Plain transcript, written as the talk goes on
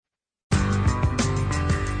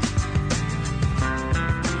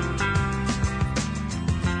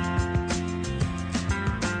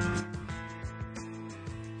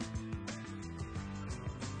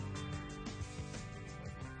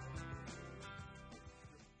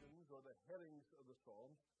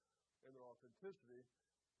and their authenticity.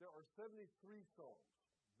 There are 73 Psalms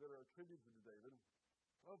that are attributed to David,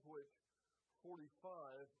 of which 45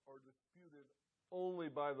 are disputed only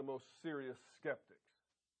by the most serious skeptics.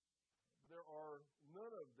 There are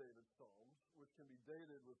none of David's Psalms which can be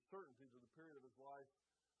dated with certainty to the period of his life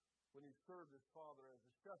when he served his father as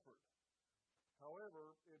a shepherd.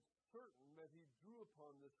 However, it's certain that he drew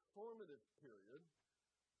upon this formative period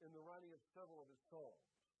in the writing of several of his Psalms.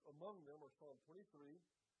 Among them are Psalm 23,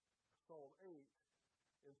 Psalm 8,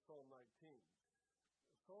 and Psalm 19.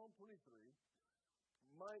 Psalm 23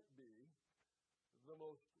 might be the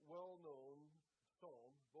most well-known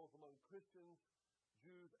psalm, both among Christians,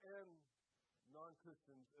 Jews, and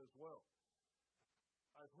non-Christians as well.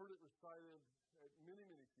 I've heard it recited at many,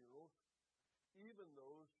 many funerals, even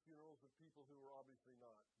those funerals of people who were obviously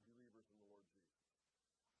not believers in the Lord Jesus.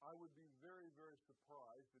 I would be very, very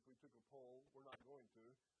surprised if we took a poll. We're not going to,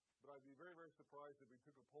 but I'd be very, very surprised if we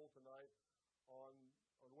took a poll tonight on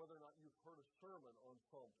whether or not you've heard a sermon on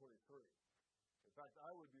Psalm 23. In fact,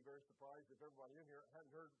 I would be very surprised if everybody in here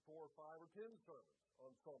hadn't heard 4 or 5 or 10 sermons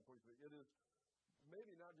on Psalm 23. It is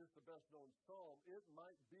maybe not just the best-known psalm, it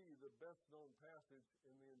might be the best-known passage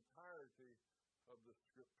in the entirety of the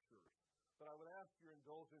Scriptures. But I would ask your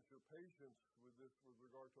indulgence, your patience with this with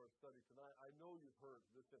regard to our study tonight. I know you've heard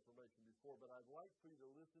this information before, but I'd like for you to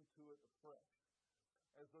listen to it afresh,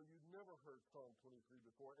 as though you'd never heard Psalm 23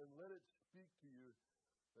 before, and let it speak to you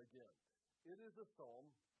again. It is a psalm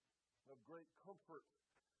of great comfort,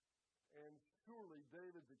 and surely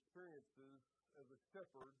David's experiences as a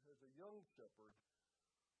shepherd, as a young shepherd,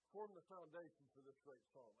 form the foundation for this great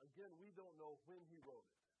psalm. Again, we don't know when he wrote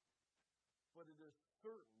it, but it is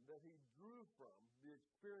certain that he drew from the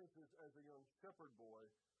experiences as a young shepherd boy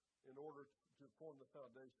in order to form the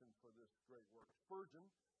foundation for this great work. Spurgeon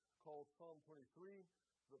called Psalm 23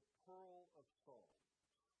 the Pearl of Psalms.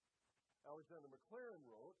 Alexander Maclaren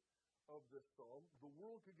wrote of this psalm, "The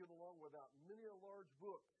world could get along without many a large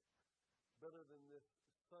book better than this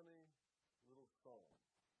sunny little psalm."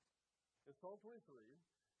 In Psalm 23,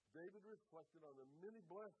 David reflected on the many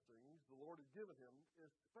blessings the Lord had given him,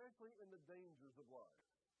 especially in the dangers of life,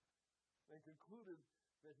 and concluded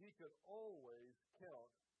that he could always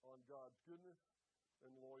count on God's goodness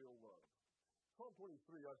and loyal love. Psalm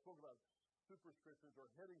 23, I spoke about superscriptions or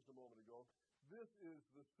headings a moment ago. This is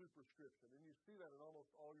the superscription, and you see that in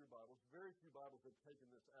almost all your Bibles. Very few Bibles have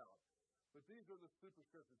taken this out. But these are the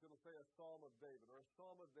superscriptions. It'll say a Psalm of David, or a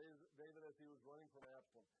Psalm of David as he was running from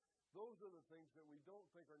Absalom. Those are the things that we don't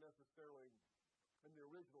think are necessarily in the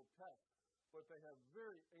original text, but they have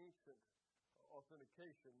very ancient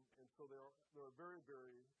authentication, and so they're very,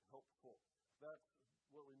 very helpful. That's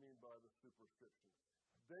what we mean by the superscription.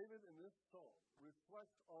 David, in this psalm,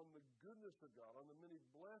 reflects on the goodness of God, on the many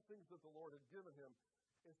blessings that the Lord had given him,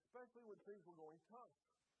 especially when things were going tough.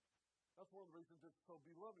 That's one of the reasons it's so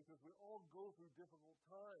beloved, because we all go through difficult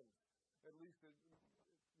times, at least at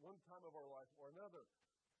one time of our life or another.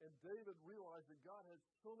 And David realized that God had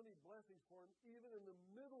so many blessings for him, even in the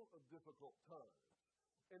middle of difficult times.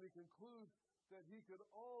 And he concludes that he could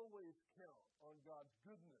always count on God's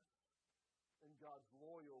goodness and God's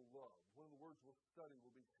loyal love. One of the words we'll study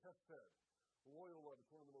will be chesed. Loyal love is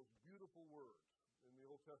one of the most beautiful words in the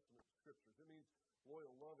Old Testament Scriptures. It means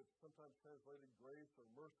loyal love. It's sometimes translated grace or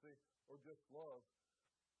mercy or just love.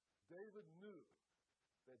 David knew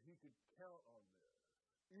that he could count on this,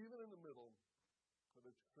 even in the middle of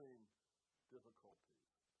extreme difficulties.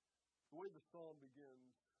 The way the psalm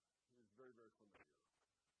begins is very, very familiar.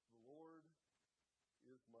 The Lord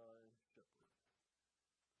is my shepherd.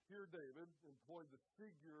 Here David employed the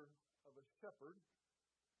figure of a shepherd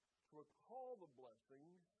to recall the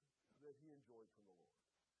blessings that he enjoyed from the Lord.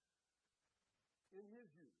 In his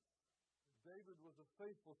youth, David was a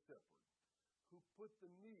faithful shepherd who put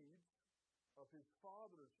the needs of his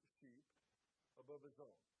father's sheep above his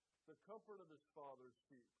own, the comfort of his father's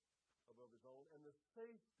sheep above his own, and the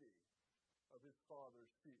safety of his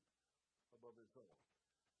father's sheep above his own.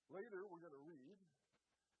 Later, we're going to read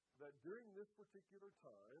that during this particular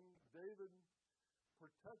time, David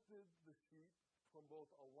protected the sheep from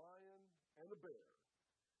both a lion and a bear,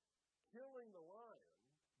 killing the lion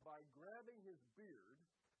by grabbing his beard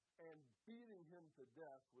and beating him to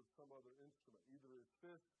death with some other instrument, either his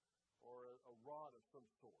fist or a rod of some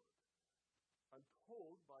sort. I'm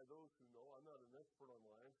told by those who know, I'm not an expert on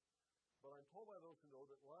lions, but I'm told by those who know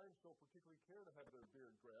that lions don't particularly care to have their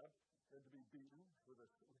beard grabbed and to be beaten with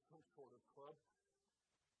some sort of club.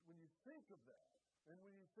 When you think of that, and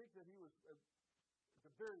when you think that he was at the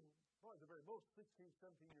very most 16,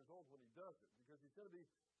 17 years old when he does it, because he's going to be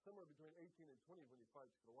somewhere between 18 and 20 when he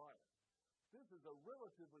fights Goliath. This is a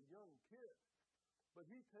relatively young kid. But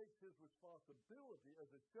he takes his responsibility as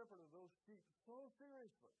a shepherd of those sheep so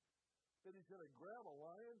seriously that he's going to grab a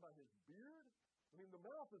lion by his beard. I mean, the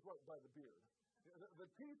mouth is right by the beard. The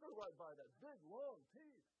teeth are right by that big, long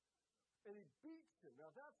teeth. And he beats him.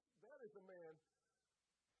 Now, that is a man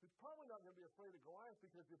who's probably not going to be afraid of Goliath,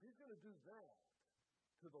 because if he's going to do that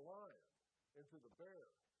to the lion and to the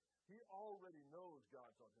bear, he already knows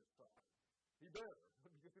God's on his side. He better,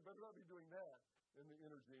 because he better not be doing that in the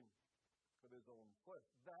energy of his own flesh.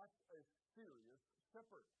 That's a serious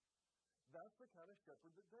shepherd. That's the kind of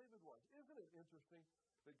shepherd that David was. Isn't it interesting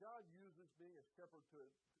that God uses being a shepherd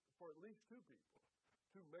for at least two people,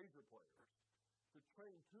 two major players, to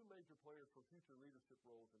train two major players for future leadership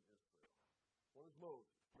roles in Israel? One is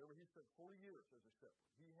Moses. Remember, he spent 40 years as a shepherd.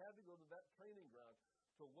 He had to go to that training ground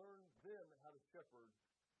to learn then how to shepherd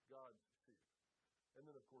God's sheep. And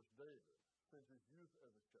then, of course, David spent his youth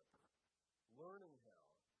as a shepherd, learning how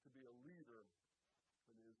to be a leader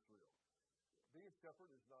in Israel. Being a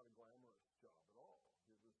shepherd is not a glamorous job at all.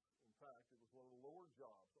 In fact, it was one of the lower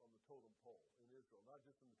jobs on the totem pole in Israel, not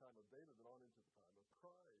just in the time of David, but on into the time of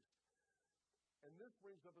Christ. And this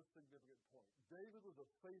brings up a significant point. David was a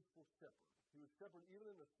faithful shepherd. He was shepherd even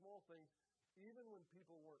in the small things, even when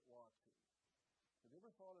people weren't watching. Have you ever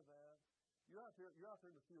thought of that? You're out there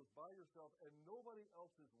in the fields by yourself, and nobody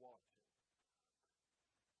else is watching.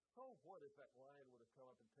 So what if that lion would have come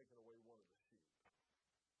up and taken away one of the sheep?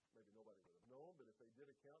 Maybe nobody would have known, but if they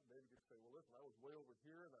did account, David could say, well, listen, I was way over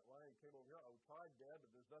here, and that lion came over here. I tried, Dad,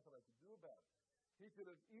 but there's nothing I could do about it. He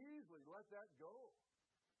could have easily let that go.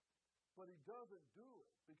 But he doesn't do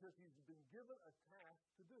it because he's been given a task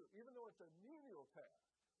to do. Even though it's a menial task,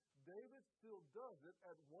 David still does it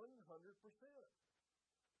at 100%.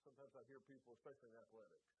 Sometimes I hear people, especially in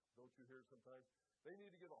athletics, don't you hear it sometimes? They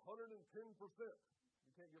need to give 110%.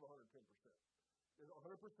 You can't give 110%.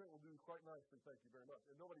 100% will do quite nicely, thank you very much.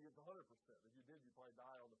 And nobody gives 100%. If you did, you'd probably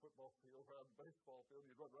die on the football field or on the baseball field.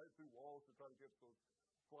 You'd run right through walls to try to catch those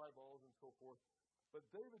fly balls and so forth. But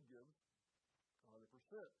David gives 100%.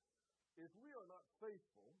 If we are not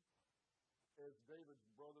faithful, as David's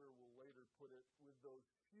brother will later put it, with those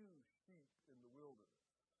few sheep in the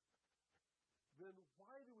wilderness, then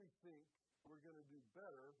why do we think we're going to do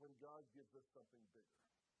better when God gives us something bigger?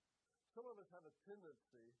 Some of us have a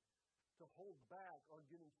tendency to hold back on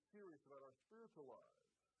getting serious about our spiritual lives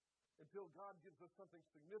until God gives us something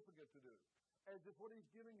significant to do, as if what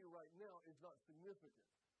he's giving you right now is not significant.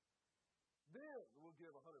 Then we'll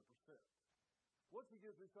give 100%. Once he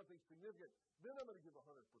gives me something significant, then I'm going to give 100%.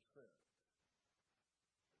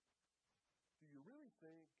 Do you really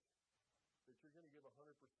think that you're going to give 100%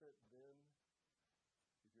 then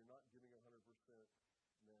if you're not giving 100%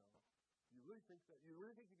 now? Do you really think that? You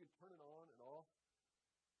really think you can turn it on and off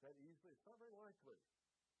that easily? It's not very likely.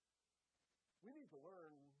 We need to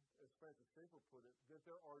learn, as Francis Schaeffer put it, that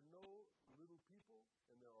there are no little people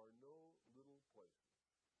and there are no little places.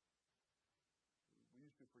 We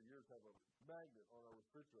used to, for years, have a magnet on our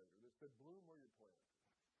refrigerator that said, bloom where you're planted.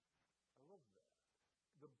 I love that.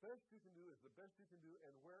 The best you can do is the best you can do,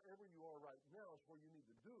 and wherever you are right now is where you need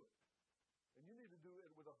to do it. And you need to do it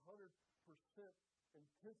with 100%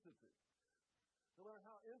 intensity. No matter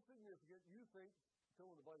how insignificant you think, fill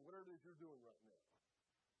in the blank, whatever it is you're doing right now.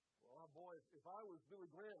 Well, boy, if I was Billy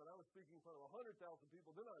Graham and I was speaking in front of 100,000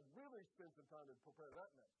 people, then I'd really spend some time to prepare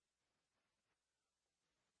that message.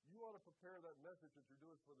 You ought to prepare that message that you're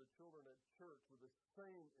doing for the children at church with the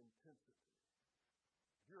same intensity.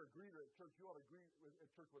 If you're a greeter at church, you ought to greet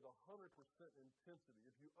at church with 100% intensity.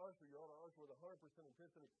 If you usher, you ought to usher with 100%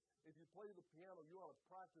 intensity. If you play the piano, you ought to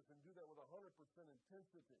practice and do that with 100%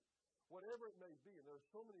 intensity. Whatever it may be, and there's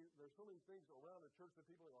so many things around the church that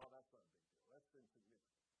people think, oh, that's not a big deal. That's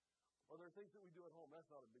insignificant. Or there are things that we do at home.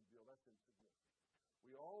 That's not a big deal. That's insignificant.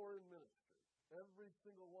 We all are in ministry. Every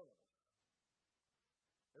single one of us.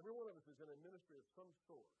 Every one of us is in a ministry of some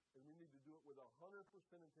sort, and we need to do it with 100%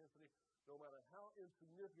 intensity, no matter how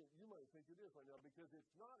insignificant you might think it is right now, because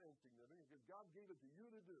it's not insignificant, because God gave it to you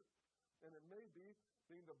to do. And it may be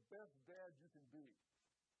being the best dad you can be,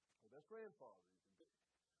 the best grandfather you can be,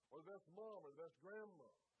 or the best mom, or the best grandma,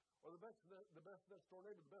 or the best next door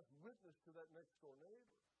neighbor, the best witness to that next door neighbor.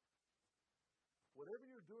 Whatever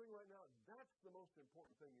you're doing right now, that's the most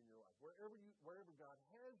important thing in your life. Wherever God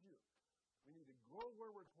has you. We need to grow where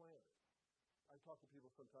we're planted. I talk to people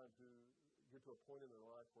sometimes who get to a point in their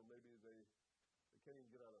life where maybe they can't even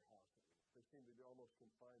get out of their house anymore. They seem to be almost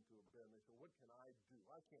confined to a bed. And they say, what can I do?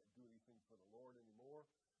 I can't do anything for the Lord anymore.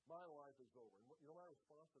 My life is over. And you know my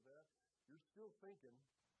response to that? You're still thinking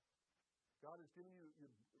God has given you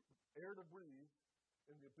air to breathe,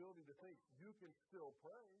 and the ability to think you can still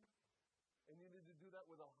pray, and you need to do that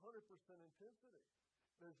with 100% intensity.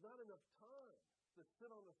 There's not enough time to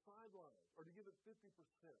sit on the sidelines or to give it 50%.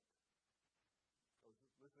 I was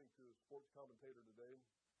listening to a sports commentator today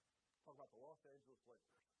talk about the Los Angeles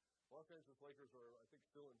Lakers. Los Angeles Lakers are, I think,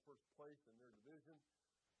 still in first place in their division,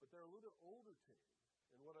 but they're a little bit older team.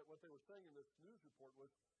 And what they were saying in this news report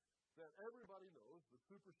was that everybody knows, the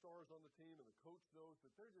superstars on the team and the coach knows,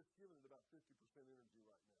 that they're just giving it about 50% energy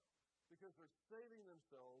right now because they're saving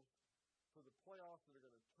themselves for the playoffs that are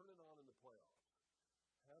going to turn it on in the playoffs.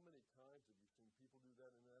 How many times have you seen people do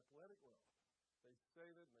that in the athletic realm? They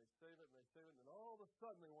save it, and they save it, and they save it, and then all of a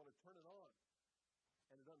sudden they want to turn it on,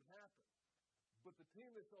 and it doesn't happen. But the team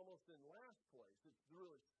that's almost in last place, it's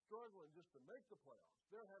really struggling just to make the playoffs.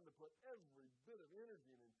 They're having to put every bit of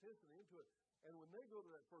energy and intensity into it. And when they go to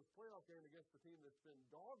that first playoff game against the team that's been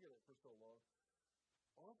dogging it for so long,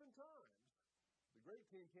 oftentimes the great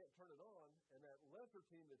team can't turn it on, and that lesser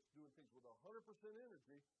team that's doing things with 100%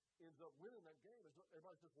 energy ends up winning that game. And so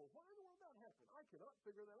everybody says, well, why in the world that happened? I cannot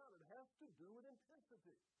figure that out. It has to do with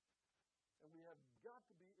intensity. And we have got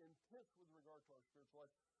to be intense with regard to our spiritual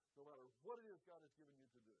life, no matter what it is God has given you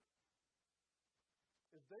to do.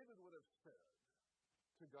 If David would have said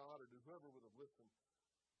to God, or to whoever would have listened,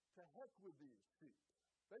 to heck with these sheep,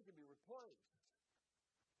 they can be replaced.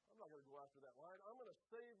 I'm not going to go after that line. I'm going to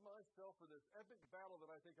save myself for this epic battle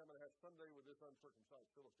that I think I'm going to have someday with this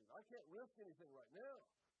uncircumcised Philistine. I can't risk anything right now.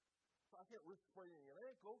 I can't risk spraining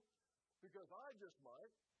an ankle because I just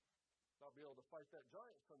might not be able to fight that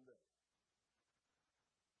giant someday.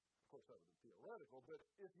 Of course, that would be theoretical, but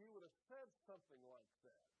if he would have said something like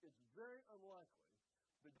that, it's very unlikely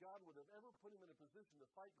that God would have ever put him in a position to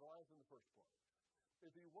fight Goliath in the first place.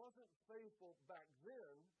 If he wasn't faithful back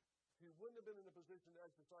then, he wouldn't have been in a position to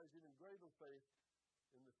exercise even greater faith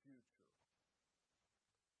in the future.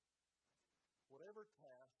 Whatever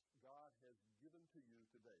task God has given to you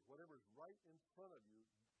today, whatever is right in front of you,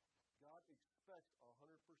 God expects 100%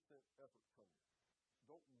 effort from you.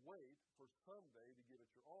 Don't wait for someday to give it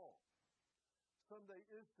your all. Someday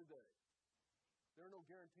is today. There are no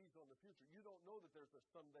guarantees on the future. You don't know that there's a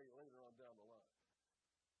someday later on down the line.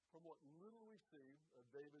 From what little we see of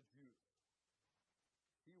David's youth,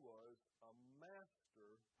 he was a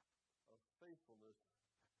master of faithfulness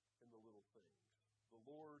in the little things. The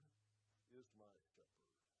Lord is my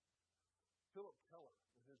shepherd. Philip Keller,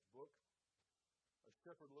 in his book, A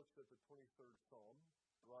Shepherd Looks at the 23rd Psalm,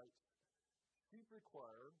 writes, sheep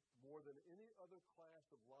require, more than any other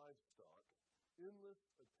class of livestock, endless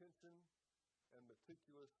attention and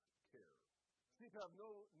meticulous care. Sheep have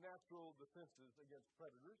no natural defenses against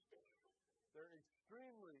predators. They're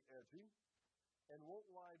extremely edgy and won't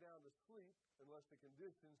lie down to sleep unless the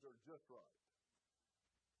conditions are just right.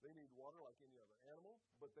 They need water like any other animal,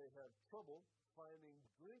 but they have trouble finding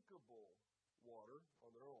drinkable water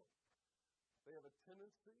on their own. They have a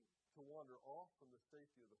tendency to wander off from the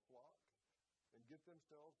safety of the flock and get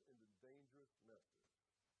themselves into dangerous messes.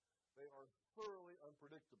 They are thoroughly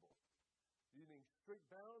unpredictable, needing strict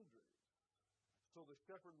boundaries, so the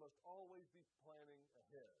shepherd must always be planning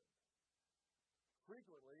ahead.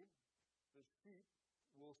 Frequently, the sheep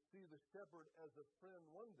will see the shepherd as a friend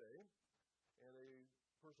one day, and a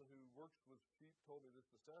person who works with sheep told me this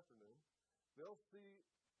afternoon. They'll see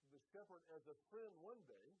the shepherd as a friend one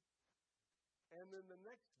day, and then the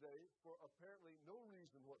next day, for apparently no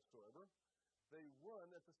reason whatsoever, they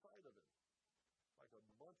run at the sight of him, like a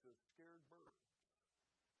bunch of scared birds.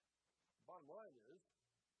 Bottom line is,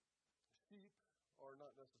 sheep are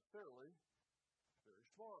not necessarily very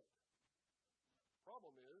smart.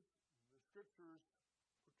 Problem is, the scriptures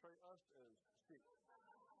portray us as sheep.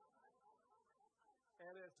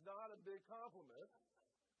 And it's not a big compliment.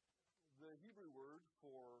 The Hebrew word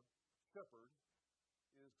for shepherd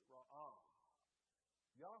is ra'ah.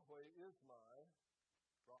 Yahweh is my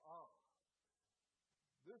ra'ah.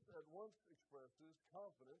 This at once expresses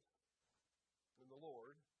confidence in the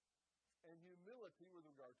Lord and humility with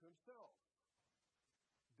regard to himself.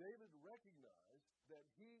 David recognized that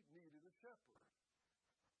he needed a shepherd.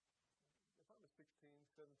 If I'm a 16,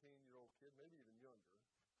 17-year-old kid, maybe even younger,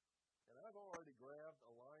 and I've already grabbed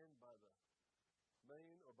a lion by the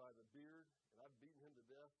mane or by the beard, and I've beaten him to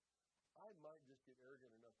death, I might just get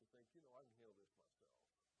arrogant enough to think, I can handle this myself.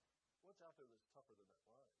 What's out there that's tougher than that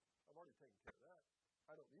lion? I've already taken care of that.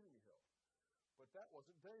 I don't need any help. But that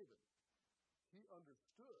wasn't David. He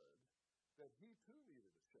understood that he too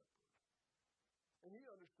needed a shepherd. And he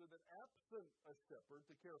understood that absent a shepherd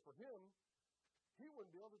to care for him, he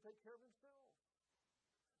wouldn't be able to take care of himself.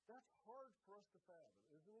 That's hard for us to fathom,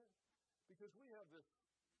 isn't it? Because we have this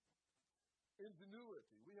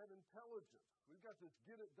ingenuity. We have intelligence. We've got this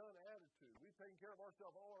get-it-done attitude. We've taken care of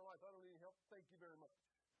ourselves all our life. I don't need help. Thank you very much.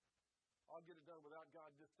 I'll get it done without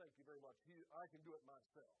God. Just thank you very much. I can do it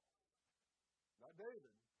myself. Not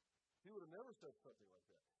David. He would have never said something like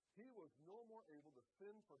that. He was no more able to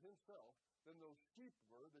fend for himself than those sheep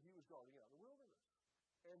were that he was guarding out in the wilderness.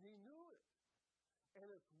 And he knew it. And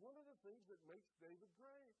it's one of the things that makes David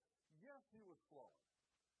great. Yes, he was flawed.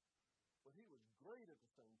 But he was great at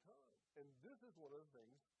the same time. And this is one of the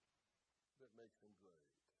things that makes him great.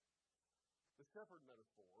 The shepherd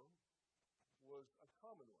metaphor was a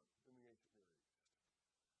common one in the ancient Near East.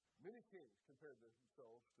 Many kings compared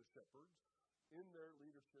themselves to shepherds in their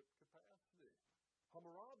leadership capacity.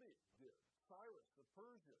 Hammurabi did. Cyrus of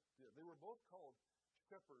Persia did. They were both called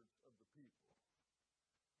shepherds of the people.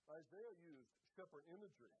 Isaiah used shepherd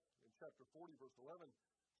imagery in chapter 40, verse 11.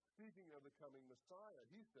 Speaking of the coming Messiah,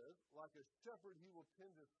 he says, like a shepherd he will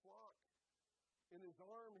tend his flock. In his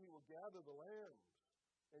arm he will gather the lambs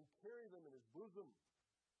and carry them in his bosom.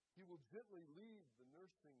 He will gently lead the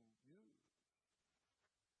nursing ewes.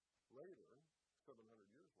 Later, 700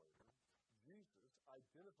 years later, Jesus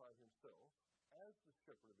identified himself as the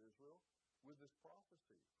shepherd of Israel with this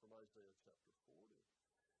prophecy from Isaiah chapter 40.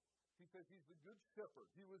 He says he's the good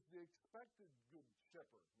shepherd. He was the expected good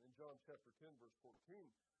shepherd. In John chapter 10, verse 14,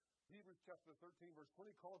 Hebrews chapter 13, verse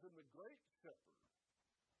 20 calls him the great shepherd.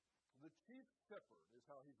 The chief shepherd is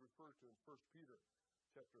how he's referred to in 1 Peter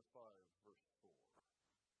chapter 5, verse 4.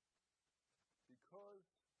 Because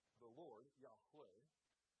the Lord, Yahweh,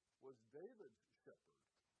 was David's shepherd,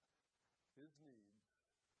 his needs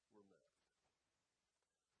were met.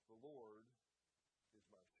 The Lord is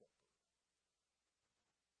my shepherd.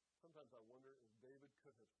 Sometimes I wonder if David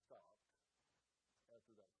could have stopped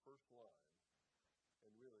after that first line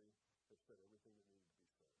and really have said everything that needed to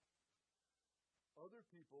be said. Other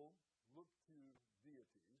people look to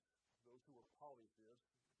deities, those who were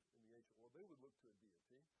polytheists in the ancient world, they would look to a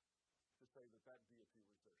deity to say that that deity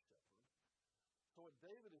was their shepherd. So what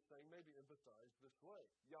David is saying may be emphasized this way.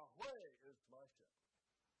 Yahweh is my shepherd.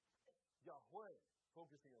 Yahweh,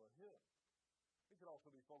 focusing on him. It could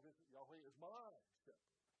also be focused, Yahweh is my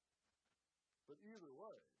shepherd. But either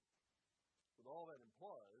way, with all that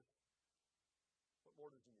implies, what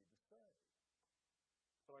more does he need to say?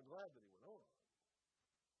 But I'm glad that he went on.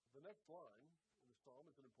 The next line in the psalm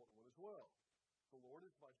is an important one as well. The Lord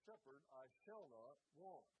is my shepherd, I shall not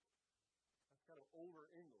want. That's kind of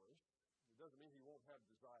older English. It doesn't mean he won't have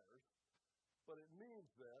desires, but it means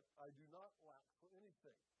that I do not lack for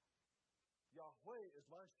anything. Yahweh is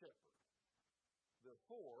my shepherd.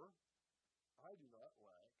 Therefore, I do not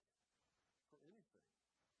lack for anything.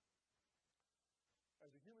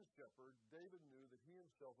 As a human shepherd, David knew that he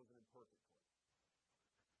himself was an imperfect one.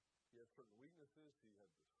 He had certain weaknesses. He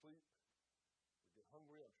had to sleep. He would get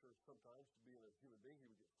hungry. I'm sure sometimes, being a human being, he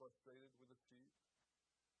would get frustrated with the sheep.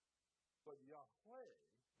 But Yahweh,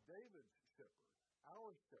 David's shepherd,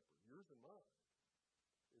 our shepherd, yours and mine,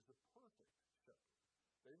 is a perfect shepherd.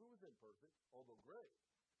 David was imperfect, although great.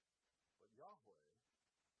 But Yahweh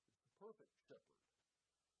is the perfect shepherd.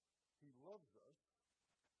 He loves us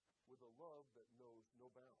with a love that knows no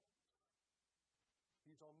bounds.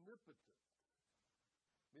 He's omnipotent,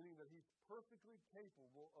 meaning that he's perfectly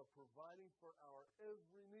capable of providing for our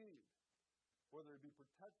every need, whether it be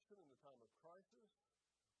protection in the time of crisis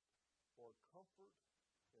or comfort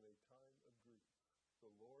in a time of grief.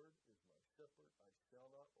 The Lord is my shepherd, I shall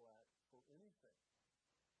not lack for anything.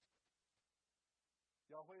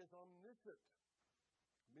 Yahweh is omniscient,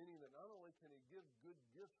 meaning that not only can he give good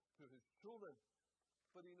gifts to his children,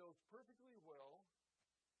 but he knows perfectly well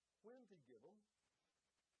when to give them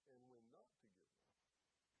and when not to give them.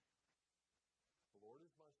 The Lord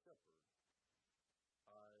is my shepherd,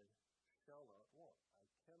 I shall not want.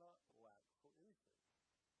 I cannot lack for anything.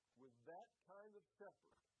 With that kind of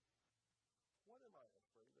shepherd, what am I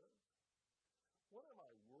afraid of? What am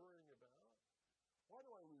I worrying about? Why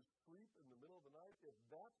do I lose sleep in the middle of the night if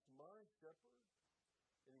that's my shepherd?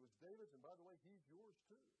 And he was David's, and by the way, he's yours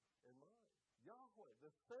too, and mine. Yahweh,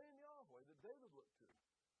 the same Yahweh that David looked to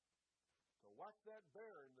whack that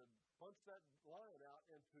bear and to punch that lion out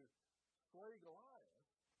and to slay Goliath,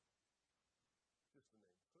 just to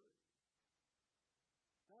name three.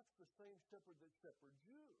 That's the same shepherd that shepherds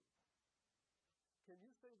you. Can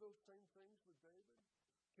you say those same things with David?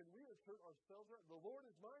 Can we assert ourselves right? The Lord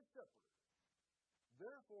is my shepherd.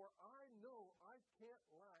 Therefore, I know I can't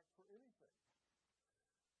lack for anything.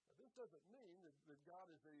 Now, this doesn't mean that God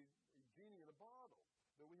is a genie in a bottle,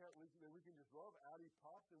 that we can just love out he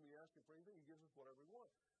pops and we ask him for anything, he gives us whatever we want.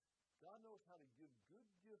 God knows how to give good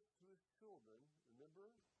gifts to his children, remember?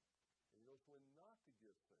 And he knows knows when not to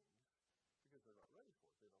give things because they're not ready for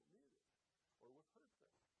it. They don't need it. Or it would hurt them.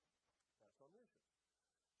 That's omniscience.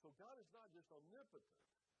 So God is not just omnipotent,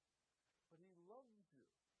 but He loves you.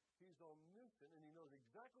 He's omniscient, and He knows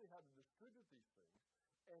exactly how to distribute these things,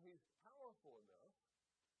 and He's powerful enough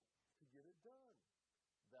to get it done.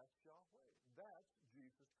 That's Yahweh. That's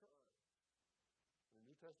Jesus Christ. In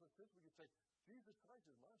the New Testament sense, we could say, Jesus Christ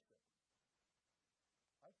is my shepherd.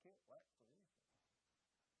 I can't lack for anything.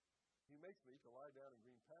 He makes me to lie down in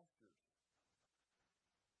green pastures.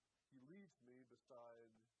 He leads me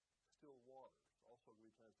beside still waters. Also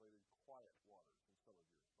we translated quiet waters in some of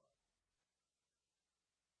your Bibles.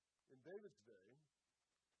 In David's day,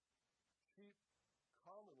 sheep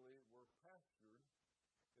commonly were pastured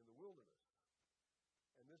in the wilderness.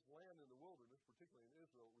 And this land in the wilderness, particularly in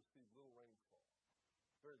Israel, received little rainfall.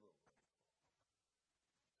 Very little rainfall.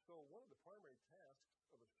 So one of the primary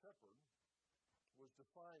tasks of a shepherd was to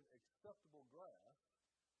find acceptable grass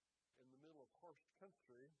in the middle of harsh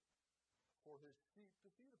country for his sheep to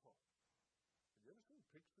feed upon. Have you ever seen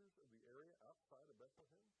pictures of the area outside of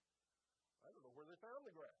Bethlehem? I don't know where they found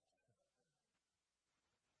the grass.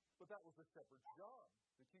 But that was the shepherd's job,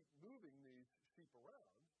 to keep moving these sheep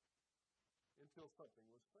around until something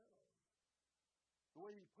was found. The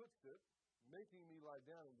way he puts it, making me lie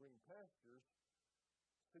down in green pastures,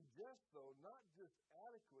 suggests, though, not just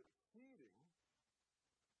adequate feeding,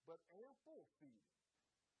 but ample feeding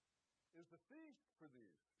is the feast for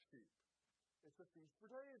these sheep. It's a feast for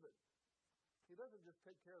David. He doesn't just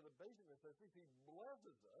take care of the basic necessities, he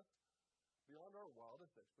blesses us beyond our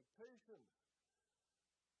wildest expectations.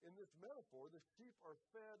 In this metaphor, the sheep are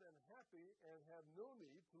fed and happy and have no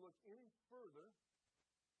need to look any further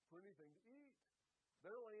for anything to eat.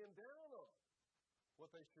 They're laying down on what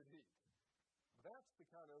they should eat. That's the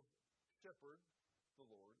kind of shepherd the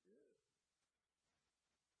Lord is.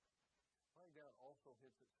 Lying down also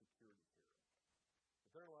hints at security here.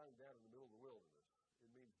 If they're lying down in the middle of the wilderness, it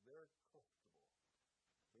means they're comfortable.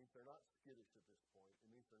 It means they're not skittish at this point. It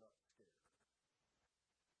means they're not scared.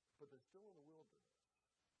 But they're still in the wilderness.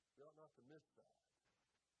 We ought not to miss that.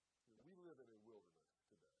 We live in a wilderness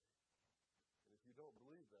today. And if you don't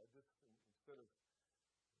believe that, just instead of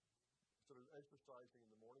exercising in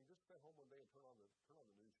the morning, just stay home one day and turn on the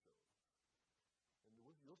news shows. And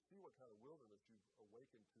you'll see what kind of wilderness you've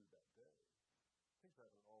awakened to that day. Things are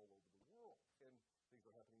happening all over the world. And things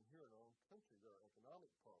are happening here in our own country. There are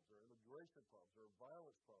economic problems. There are immigration problems. There are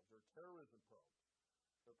violence problems. There are terrorism problems.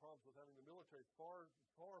 There are problems with having the military far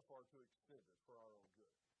too extended for our own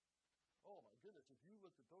good. Oh, my goodness, if you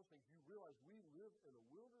looked at those things, you realize we live in a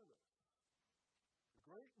wilderness, a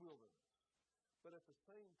great wilderness. But at the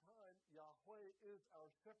same time, Yahweh is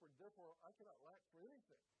our shepherd. Therefore, I cannot lack for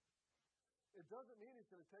anything. It doesn't mean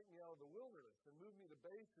He's going to take me out of the wilderness and move me to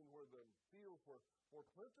Basin where the fields were more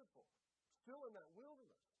plentiful. Still in that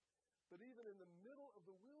wilderness. But even in the middle of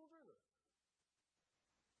the wilderness,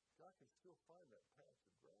 God can still find that patch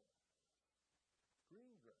of grass,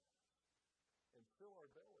 green grass, and fill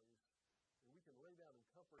our bellies. And we can lay down in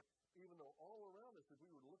comfort, even though all around us, if we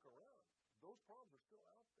were to look around, those problems are still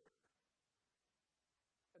out there.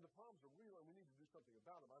 And the problems are real, and we need to do something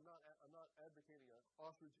about them. I'm not advocating an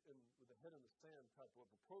ostrich with a head in the sand type of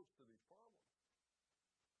approach to these problems.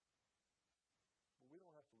 But we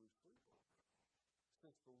don't have to lose sleep over it.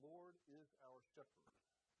 Since the Lord is our shepherd,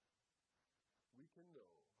 we can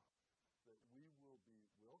know that we will be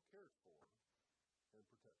well cared for and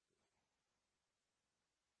protected.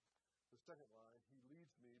 The second line, He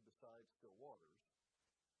leads me beside still waters,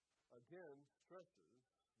 again stresses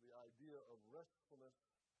the idea of restfulness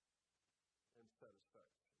and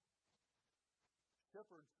satisfaction.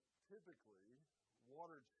 Shepherds typically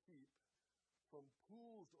watered sheep from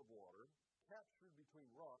pools of water captured between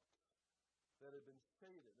rocks that had been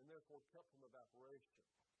shaded and therefore kept from evaporation.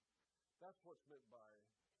 That's what's meant by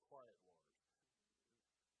quiet waters.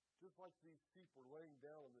 Just like these sheep were laying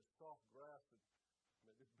down on this soft grass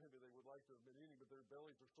that maybe they would like to have been eating, but their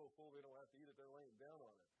bellies are so full they don't have to eat it, they're laying down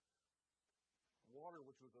on it. Water,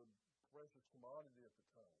 which was a precious commodity at the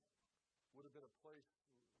time, would have been a place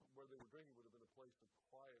where they were drinking, would have been a place of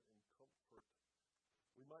quiet and comfort.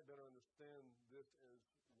 We might better understand this as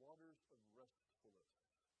waters of restfulness,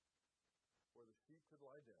 where the sheep could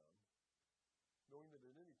lie down, knowing that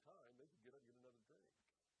at any time they could get up and get another drink.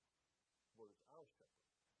 Lord is our shepherd.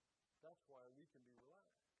 That's why we can be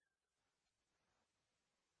relaxed.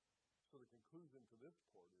 So the conclusion to this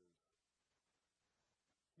part is,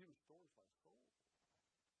 He restores my soul.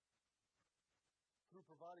 Through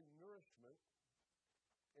providing nourishment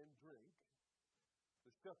and drink,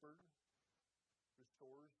 the shepherd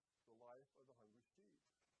restores the life of the hungry sheep.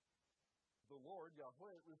 the Lord,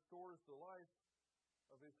 Yahweh, restores the life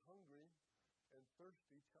of his hungry and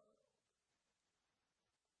thirsty child.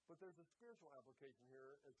 But there's a spiritual application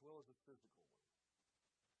here as well as a physical one.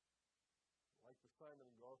 Like the Simon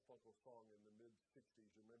and Garfunkel song in the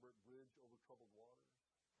mid-'60s, remember it, Bridge Over Troubled Waters?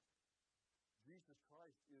 Jesus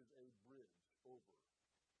Christ is a bridge over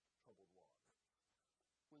troubled waters.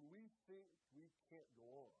 When we think we can't go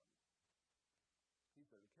on, he's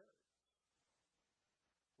there to carry us.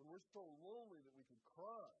 When we're so lonely that we can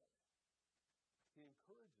cry, he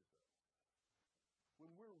encourages us.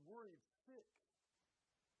 When we're worried sick,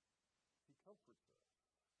 he comforts us.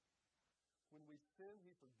 When we sin,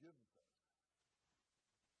 he forgives us.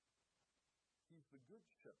 He's the good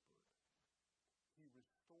shepherd. He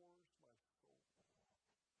restores my soul.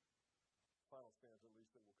 Final stanza, at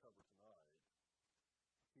least, that we'll cover tonight.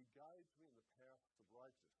 He guides me in the paths of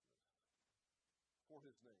righteousness for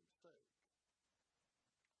his name's sake.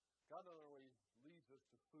 God not only leads us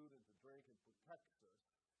to food and to drink and protects us,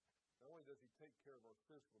 not only does he take care of our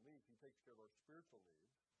physical needs, he takes care of our spiritual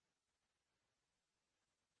needs.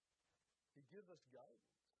 He gives us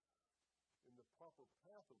guidance in the proper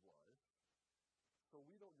path of life so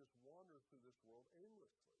we don't just wander through this world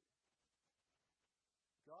aimlessly.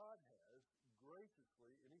 God has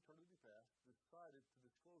graciously, in eternity past, decided to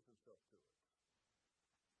disclose himself to us.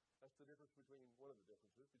 That's the difference between, one of the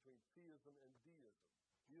differences, between theism and deism.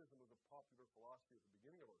 Deism was a popular philosophy at the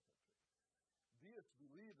beginning of our country. Deists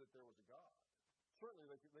believed that there was a God. Certainly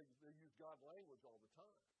they use God language all the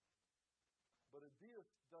time. But a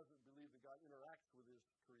deist doesn't believe that God interacts with his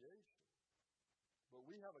creation. But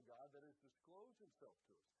we have a God that has disclosed himself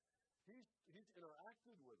to us. He's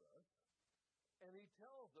interacted with us, and he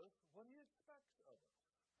tells us what he expects of us.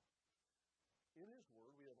 In his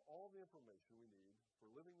word, we have all the information we need for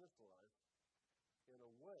living this life in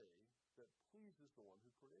a way that pleases the one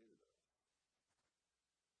who created us.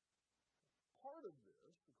 Part of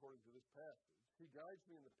this, according to this passage, he guides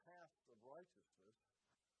me in the paths of righteousness.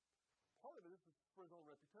 Part of it is for his own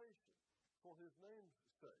reputation, for his name's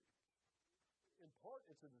sake. In part,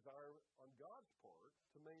 it's a desire on God's part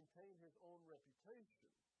to maintain his own reputation.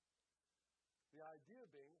 The idea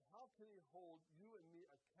being, how can he hold you and me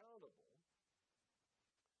accountable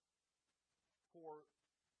for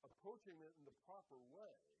approaching it in the proper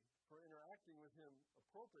way, for interacting with him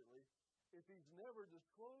appropriately, if he's never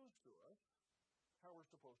disclosed to us how we're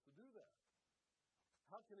supposed to do that?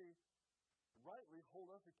 How can he rightly hold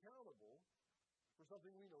us accountable for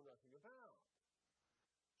something we know nothing about?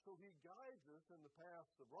 So he guides us in the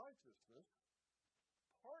paths of righteousness,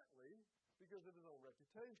 partly because of his own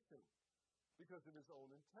reputation, because of his own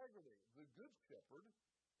integrity. The good shepherd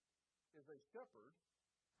is a shepherd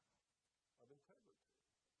of integrity.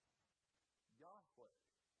 Yahweh,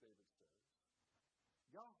 David says.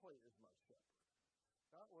 Yahweh is my shepherd.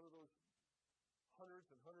 Not one of those hundreds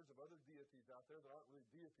and hundreds of other deities out there that aren't really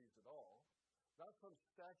deities at all. Not some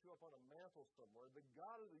statue up on a mantle somewhere. The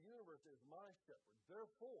God of the universe is my shepherd.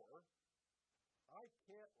 Therefore, I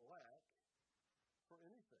can't lack for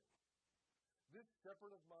anything. This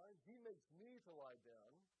shepherd of mine, he makes me to lie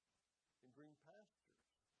down in green pastures,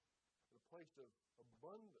 in a place of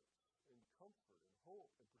abundance and comfort and hope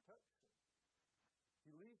and protection.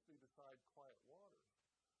 He leads me beside quiet waters.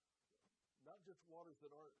 Not just waters that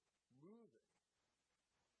aren't moving,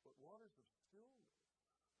 but waters of stillness.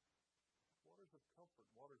 Waters of comfort,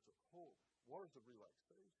 waters of hope, waters of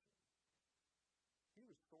relaxation. He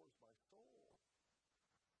restores my soul.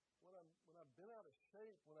 When I've been out of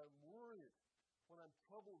shape, when I'm worried, when I'm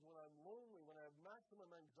troubled, when I'm lonely, when I have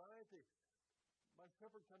maximum anxiety, my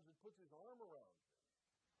shepherd comes and puts his arm around me.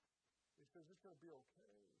 He says, it's going to be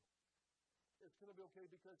okay. It's going to be okay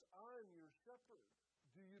because I'm your shepherd.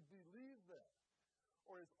 Do you believe that?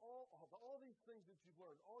 Or is all these things that you've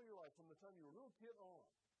learned all your life, from the time you were a little kid on,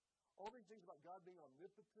 all these things about God being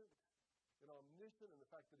omnipotent and omniscient, and the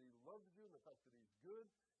fact that he loves you, and the fact that he's good,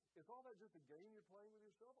 is all that just a game you're playing with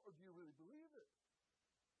yourself? Or do you really believe it?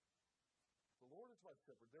 The Lord is my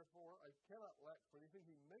shepherd, therefore I cannot lack for anything.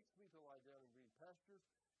 He makes me to lie down in green pastures.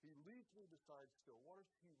 He leads me beside still waters.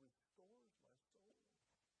 He restores my soul.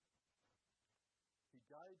 He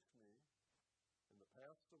guides me in the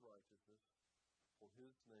paths of righteousness for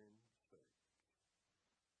his name's sake.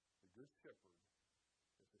 The good shepherd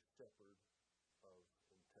is a shepherd of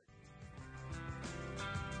integrity.